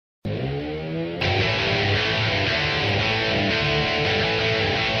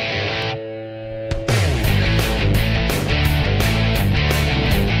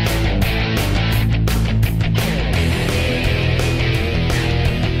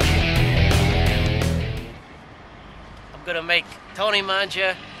make Tony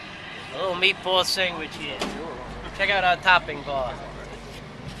Mangia a little meatball sandwich here. Check out our topping bar.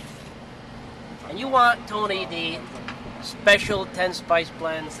 And you want, Tony, the special 10 spice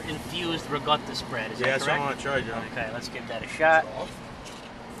blends infused ricotta spread, is that correct? Yeah, that's what I want to try, Johnny. Okay, let's give that a shot.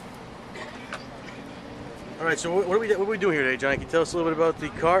 All right, so what are we doing here today, Johnny? Can you tell us a little bit about the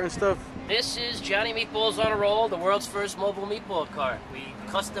cart and stuff? This is Johnny Meatballs on a Roll, the world's first mobile meatball cart. We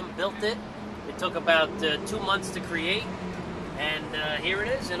custom built it. It took about 2 months to create, and here it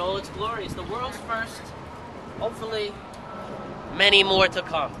is in all its glory. It's the world's first. Hopefully, many more to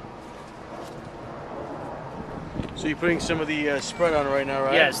come. So you're putting some of the spread on right now,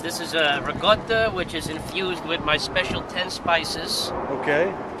 right? Yes, this is a ricotta, which is infused with my special 10 spices.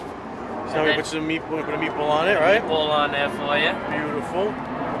 Okay. So now we put some meatball, put a meatball on it, right? Meatball on there for you. Beautiful.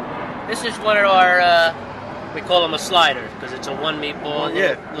 This is one of our, we call them a slider, because it's a one meatball,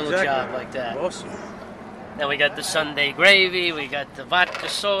 little job like that. Awesome. Then we got the Sunday gravy, we got the vodka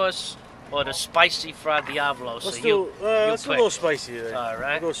sauce, or the spicy fra diavolo. Let's do a little spicy today. All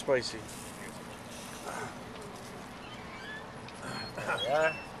right. We'll go spicy.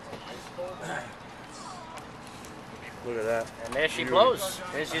 Yeah. Look at that. And there she blows.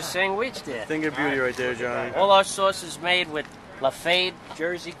 There's your sandwich there. Thing of beauty right there, Johnny. All our sauce is made with Lafayette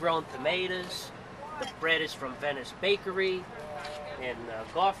Jersey-grown tomatoes. The bread is from Venice Bakery in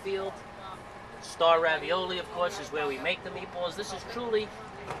Garfield. Star Ravioli, of course, is where we make the meatballs. This is truly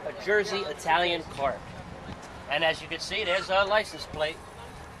a Jersey Italian cart. And as you can see, there's our license plate.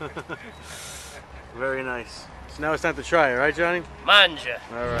 Very nice. So now it's time to try it, right, Johnny? Mangia.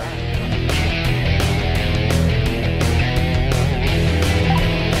 All right.